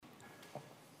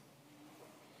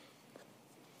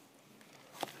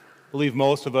I believe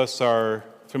most of us are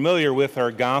familiar with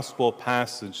our gospel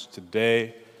passage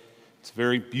today. It's a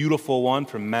very beautiful one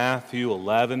from Matthew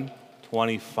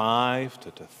 11:25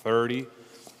 to 30.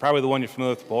 Probably the one you're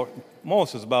familiar with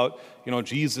most is about,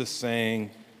 Jesus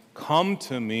saying, "Come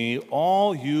to me,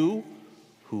 all you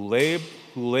who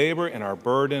labor and are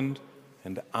burdened,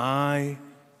 and I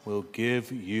will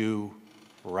give you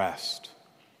rest."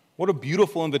 What a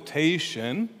beautiful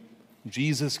invitation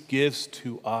Jesus gives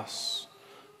to us.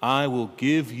 I will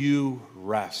give you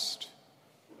rest.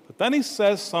 But then he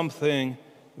says something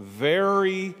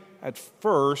very, at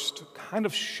first, kind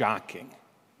of shocking.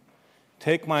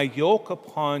 "Take my yoke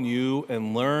upon you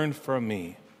and learn from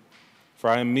me, for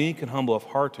I am meek and humble of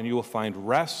heart, and you will find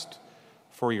rest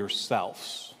for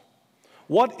yourselves."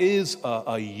 What is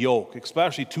a yoke,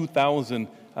 especially 2,000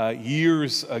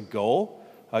 years ago?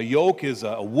 A yoke is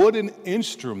a wooden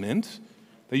instrument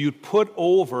that you'd put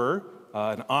over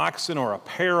an oxen or a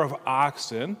pair of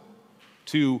oxen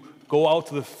to go out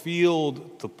to the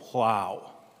field to plow.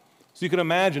 So you can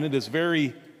imagine it is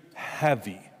very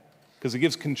heavy because it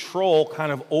gives control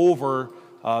kind of over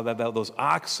those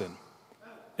oxen.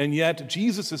 And yet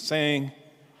Jesus is saying,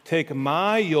 "Take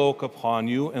my yoke upon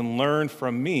you and learn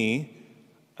from me,"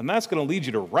 and that's going to lead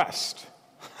you to rest.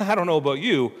 I don't know about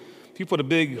you. If you put a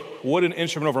big wooden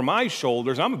instrument over my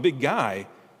shoulders, I'm a big guy,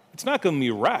 it's not going to be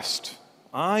rest.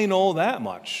 I know that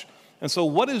much. And so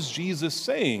what is Jesus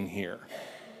saying here?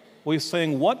 Well, he's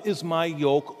saying, what does my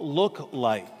yoke look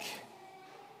like?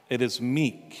 It is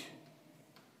meek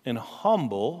and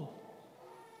humble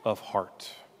of heart.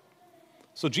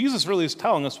 So Jesus really is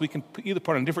telling us we can either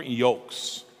put on different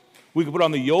yokes. We can put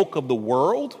on the yoke of the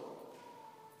world, or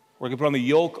we can put on the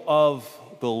yoke of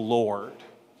the Lord.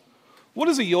 What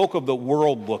does a yoke of the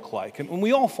world look like? And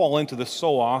we all fall into this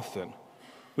so often.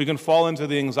 We can fall into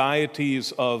the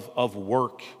anxieties of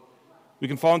work. We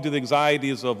can fall into the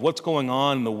anxieties of what's going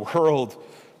on in the world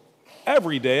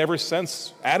every day, ever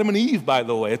since Adam and Eve, by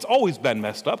the way. It's always been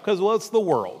messed up because, well, it's the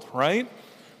world, right?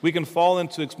 We can fall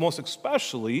into, most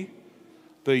especially,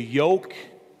 the yoke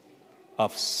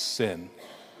of sin.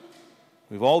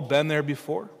 We've all been there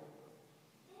before.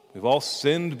 We've all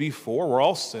sinned before. We're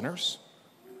all sinners.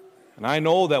 And I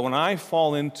know that when I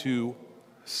fall into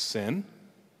sin,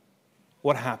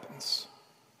 what happens?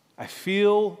 I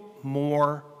feel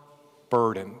more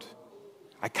burdened.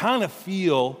 I kind of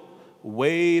feel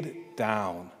weighed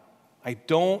down. I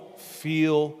don't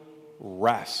feel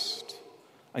rest.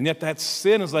 And yet that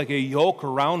sin is like a yoke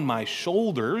around my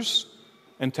shoulders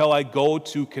until I go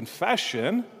to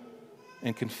confession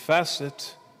and confess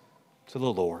it to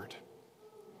the Lord.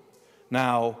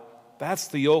 Now, that's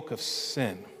the yoke of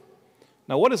sin.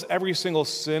 Now, what is every single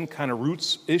sin kind of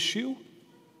roots issue?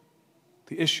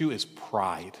 The issue is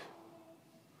pride.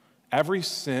 Every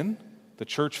sin, the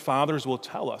church fathers will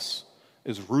tell us,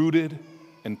 is rooted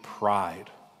in pride.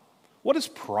 What is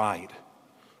pride?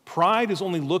 Pride is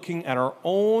only looking at our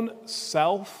own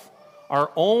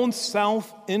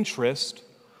self-interest,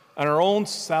 and our own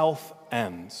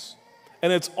self-ends.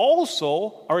 And it's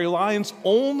also a reliance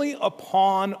only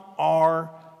upon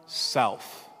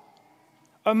ourself.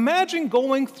 Imagine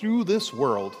going through this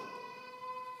world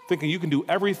thinking you can do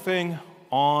everything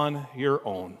on your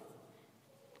own.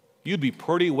 You'd be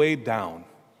pretty weighed down,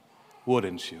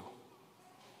 wouldn't you?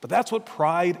 But that's what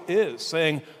pride is,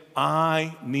 saying,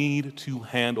 I need to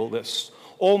handle this.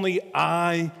 Only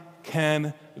I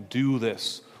can do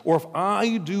this. Or if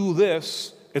I do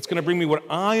this, it's going to bring me what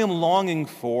I am longing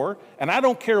for, and I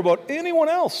don't care about anyone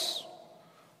else.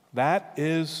 That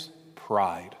is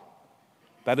pride.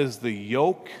 That is the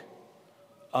yoke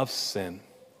of sin.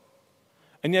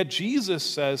 And yet Jesus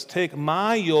says, "Take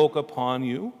my yoke upon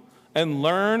you and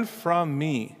learn from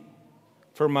me.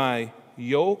 For I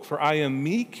am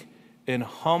meek and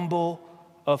humble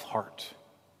of heart."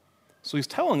 So he's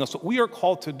telling us what we are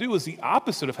called to do is the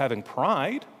opposite of having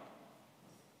pride,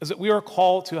 is that we are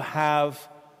called to have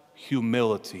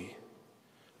humility,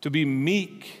 to be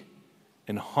meek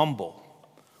and humble.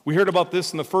 We heard about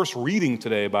this in the first reading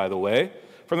today, by the way,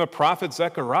 from the prophet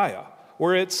Zechariah,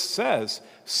 where it says,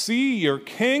 "See, your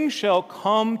king shall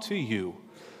come to you.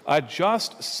 A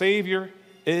just Savior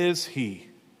is he,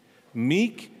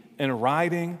 meek and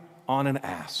riding on an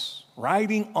ass,"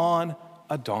 riding on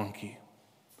a donkey,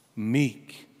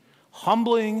 meek,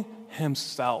 humbling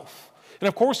himself. And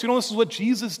of course, this is what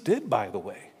Jesus did, by the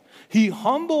way. He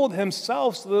humbled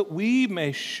himself so that we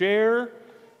may share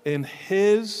in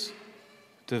his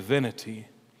divinity.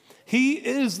 He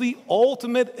is the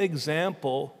ultimate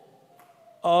example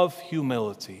of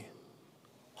humility,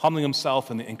 humbling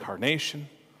himself in the incarnation,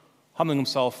 humbling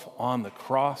himself on the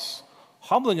cross,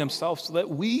 humbling himself so that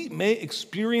we may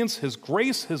experience his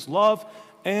grace, his love,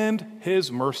 and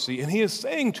his mercy. And he is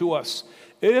saying to us,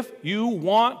 if you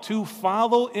want to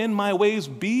follow in my ways,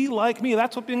 be like me.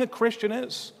 That's what being a Christian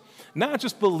is. Not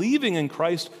just believing in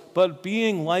Christ, but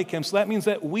being like him. So that means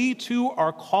that we too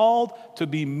are called to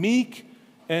be meek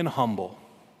and humble.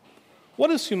 What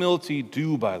does humility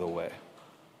do, by the way?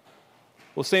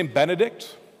 Well, St.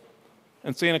 Benedict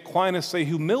and St. Aquinas say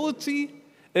humility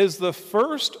is the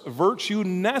first virtue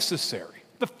necessary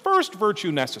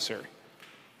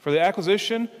for the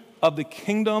acquisition of the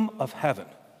kingdom of heaven.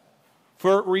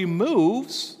 For it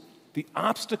removes the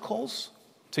obstacles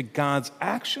to God's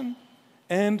action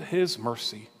and his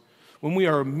mercy. When we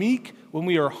are meek, when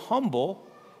we are humble,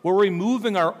 we're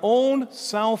removing our own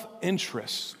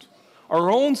self-interest,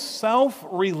 our own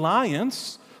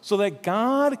self-reliance, so that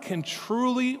God can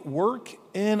truly work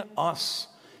in us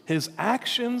his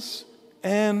actions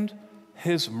and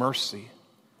his mercy.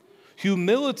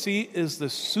 Humility is the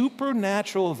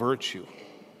supernatural virtue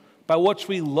by which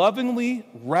we lovingly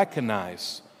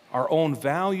recognize our own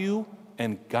value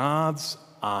in God's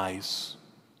eyes.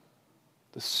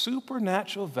 The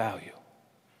supernatural value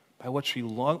by which we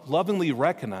lovingly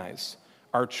recognize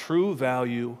our true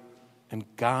value in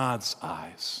God's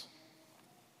eyes,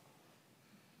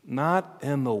 not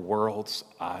in the world's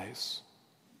eyes.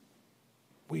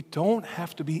 We don't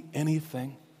have to be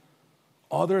anything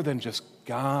other than just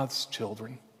God's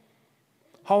children.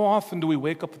 How often do we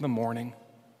wake up in the morning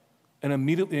and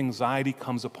immediately anxiety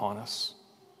comes upon us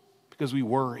because we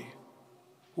worry?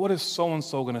 What is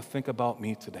so-and-so going to think about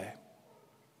me today?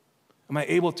 Am I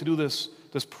able to do this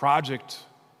project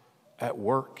at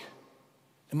work?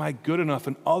 Am I good enough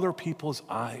in other people's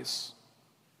eyes?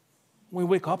 When we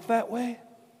wake up that way,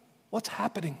 what's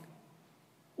happening?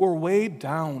 We're weighed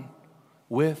down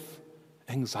with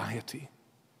anxiety.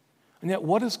 And yet,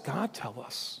 what does God tell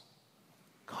us?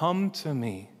 Come to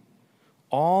me,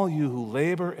 all you who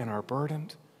labor and are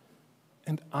burdened,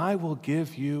 and I will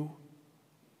give you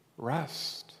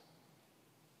rest.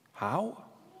 How?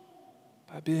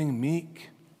 By being meek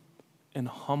and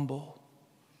humble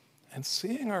and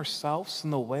seeing ourselves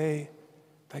in the way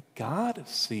that God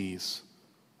sees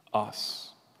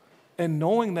us, and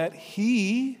knowing that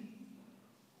he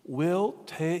will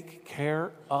take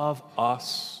care of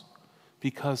us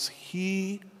because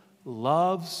he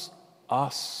loves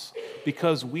us,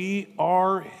 because we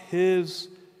are his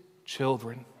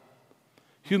children.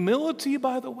 Humility,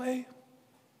 by the way,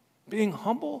 being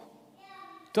humble,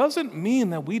 doesn't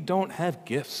mean that we don't have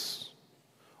gifts.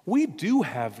 We do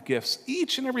have gifts.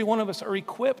 Each and every one of us are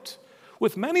equipped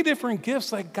with many different gifts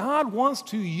that God wants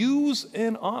to use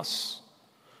in us.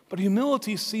 But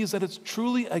humility sees that it's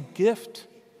truly a gift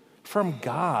from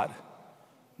God,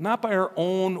 not by our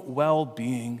own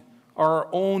well-being or our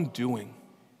own doing.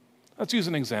 Let's use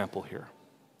an example here.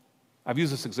 I've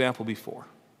used this example before.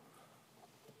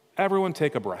 Everyone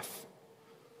take a breath.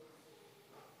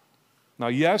 Now,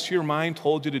 yes, your mind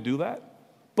told you to do that,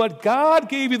 but God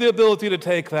gave you the ability to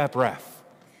take that breath.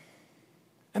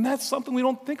 And that's something we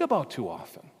don't think about too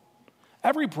often.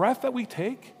 Every breath that we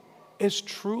take is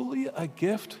truly a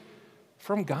gift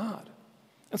from God.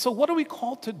 And so what are we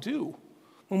called to do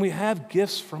when we have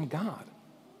gifts from God?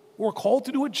 We're called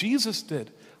to do what Jesus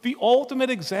did. The ultimate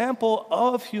example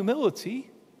of humility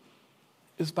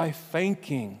is by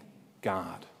thanking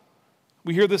God.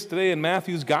 We hear this today in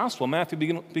Matthew's gospel,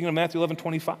 beginning of Matthew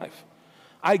 11:25.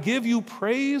 I give you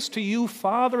praise to you,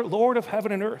 Father, Lord of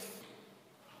heaven and earth.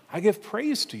 I give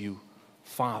praise to you,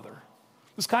 Father.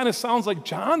 This kind of sounds like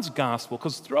John's gospel,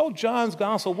 because throughout John's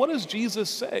gospel, what does Jesus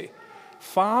say?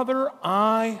 Father,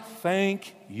 I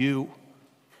thank you.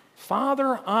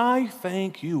 Father, I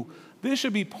thank you. This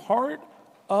should be part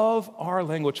of our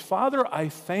language. Father, I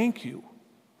thank you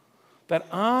that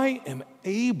I am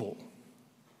able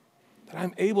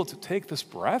to take this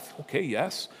breath. Okay,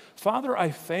 yes. Father,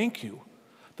 I thank you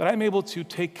that I'm able to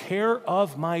take care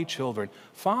of my children.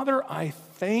 Father, I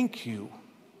thank you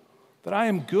that I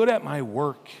am good at my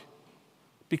work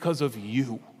because of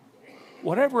you.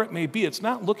 Whatever it may be, it's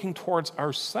not looking towards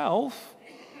ourselves,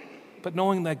 but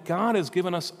knowing that God has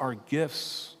given us our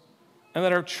gifts and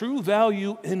that our true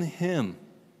value in him,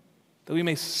 that we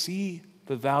may see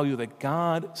the value that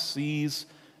God sees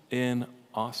in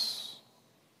us.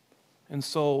 And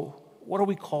so, what are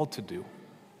we called to do?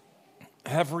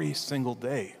 Every single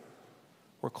day,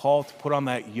 we're called to put on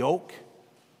that yoke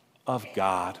of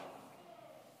God,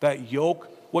 that yoke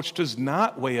which does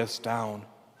not weigh us down,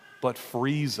 but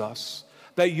frees us.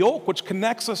 That yoke which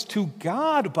connects us to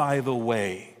God, by the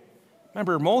way.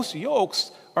 Remember, most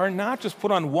yokes are not just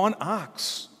put on one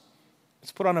ox.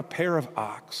 It's put on a pair of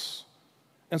ox.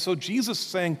 And so Jesus is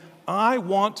saying, I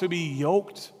want to be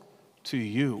yoked to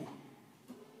you.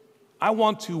 I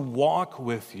want to walk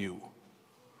with you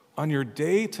on your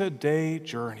day-to-day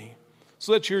journey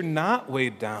so that you're not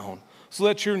weighed down, so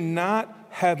that you're not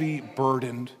heavy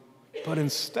burdened, but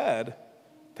instead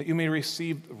that you may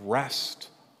receive rest,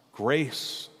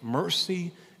 grace,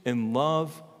 mercy, and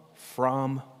love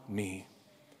from me.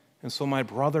 And so, my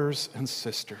brothers and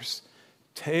sisters,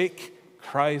 take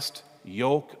Christ's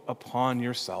yoke upon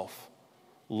yourself.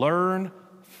 Learn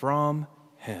from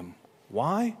him.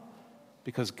 Why?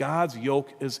 Because God's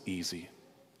yoke is easy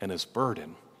and his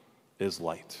burden is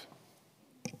light.